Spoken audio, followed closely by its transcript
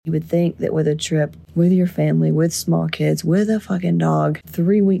You would think that with a trip with your family, with small kids, with a fucking dog,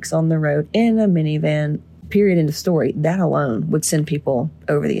 3 weeks on the road in a minivan, period, end of story, that alone would send people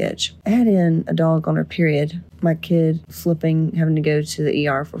over the edge. Add in a dog on her period, my kid slipping, having to go to the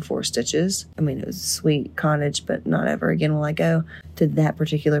ER for 4 stitches. I mean, it was a sweet cottage, but not ever again will I go to that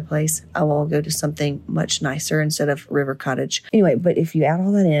particular place. I will go to something much nicer instead of River Cottage. Anyway, but if you add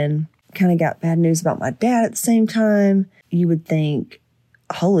all that in, kind of got bad news about my dad at the same time, you would think,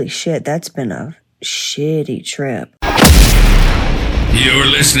 holy shit, that's been a shitty trip. You're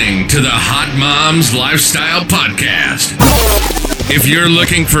listening to the Hot Moms Lifestyle Podcast. If you're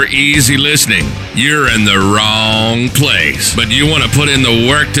looking for easy listening, you're in the wrong place. But you want to put in the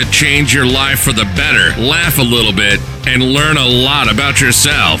work to change your life for the better, laugh a little bit, and learn a lot about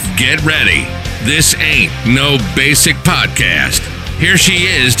yourself. Get ready. This ain't no basic podcast. Here she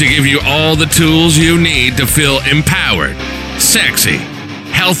is to give you all the tools you need to feel empowered, sexy,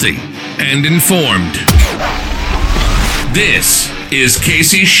 healthy, and informed. This is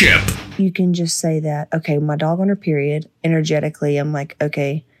Casey Shipp. You can just say that, okay, my dog on her period, energetically, I'm like,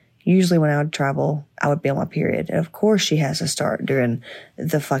 okay, usually when I would travel, I would be on my period. And of course she has to start during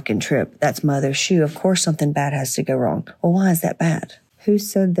the fucking trip. That's mother's shoe. Of course something bad has to go wrong. Well, why is that bad? Who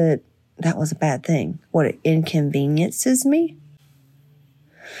said that that was a bad thing? What, it inconveniences me?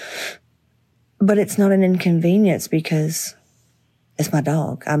 But it's not an inconvenience because it's my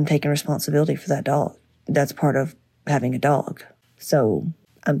dog. I'm taking responsibility for that dog. That's part of having a dog. So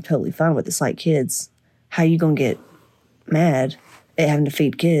I'm totally fine with this. Like kids, how you gonna get mad at having to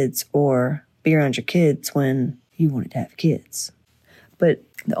feed kids or be around your kids when you wanted to have kids? But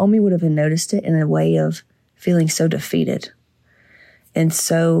the Omi would have noticed it in a way of feeling so defeated and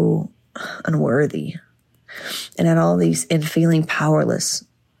so unworthy and at all these and feeling powerless.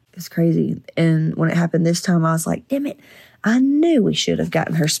 It's crazy. And when it happened this time, I was like, damn it, I knew we should have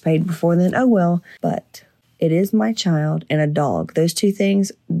gotten her spayed before then. Oh well. But it is my child and a dog. Those two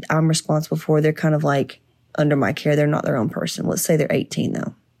things I'm responsible for. They're kind of like under my care. They're not their own person. Let's say they're 18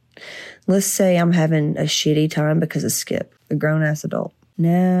 though. Let's say I'm having a shitty time because of Skip, a grown-ass adult.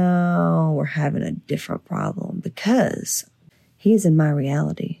 Now we're having a different problem because he is in my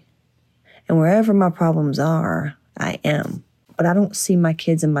reality. And wherever my problems are, I am. But I don't see my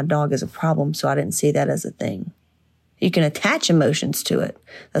kids and my dog as a problem, so I didn't see that as a thing. You can attach emotions to it.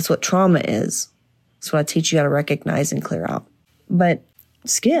 That's what trauma is. That's what I teach you how to recognize and clear out. But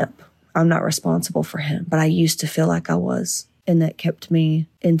Skip, I'm not responsible for him, but I used to feel like I was. And that kept me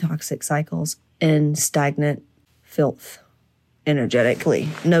in toxic cycles and stagnant filth energetically.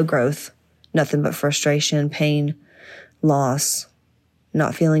 No growth, nothing but frustration, pain, loss,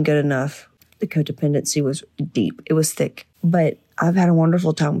 not feeling good enough. The codependency was deep. It was thick. But I've had a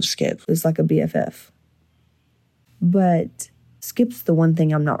wonderful time with Skip. It was like a BFF. But Skip's the one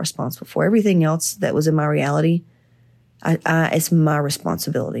thing I'm not responsible for. Everything else that was in my reality, it's my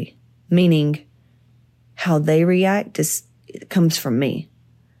responsibility. Meaning, how they react comes from me.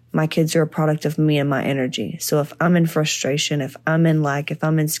 My kids are a product of me and my energy. So if I'm in frustration, if I'm in lack, if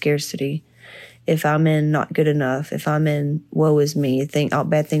I'm in scarcity, if I'm in not good enough, if I'm in woe is me,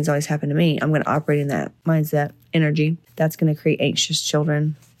 bad things always happen to me, I'm going to operate in that mindset, energy. That's going to create anxious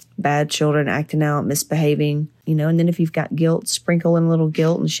children, bad children, acting out, misbehaving, and then if you've got guilt, sprinkle in a little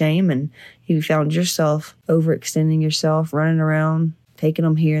guilt and shame, and you found yourself overextending yourself, running around, taking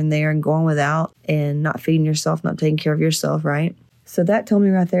them here and there and going without and not feeding yourself, not taking care of yourself, right? So that told me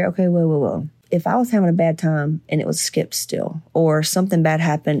right there, okay, whoa. If I was having a bad time and it was Skip's still, or something bad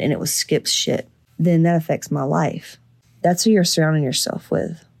happened and it was Skip's shit, then that affects my life. That's who you're surrounding yourself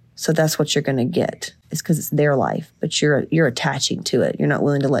with. So that's what you're going to get. It's because it's their life, but you're attaching to it. You're not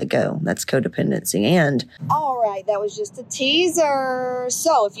willing to let go. That's codependency. And all right, that was just a teaser.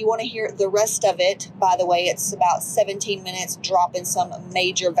 So if you want to hear the rest of it, by the way, it's about 17 minutes, dropping some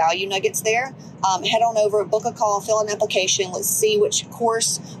major value nuggets there. Head on over, book a call, fill an application. Let's see which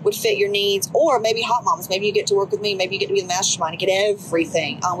course would fit your needs. Or maybe Hot Moms. Maybe you get to work with me. Maybe you get to be the mastermind and get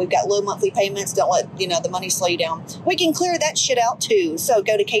everything. We've got low monthly payments. Don't let the money slow you down. We can clear that shit out too. So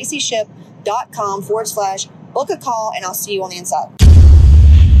go to CaseyShipp.com/book a call, and I'll see you on the inside.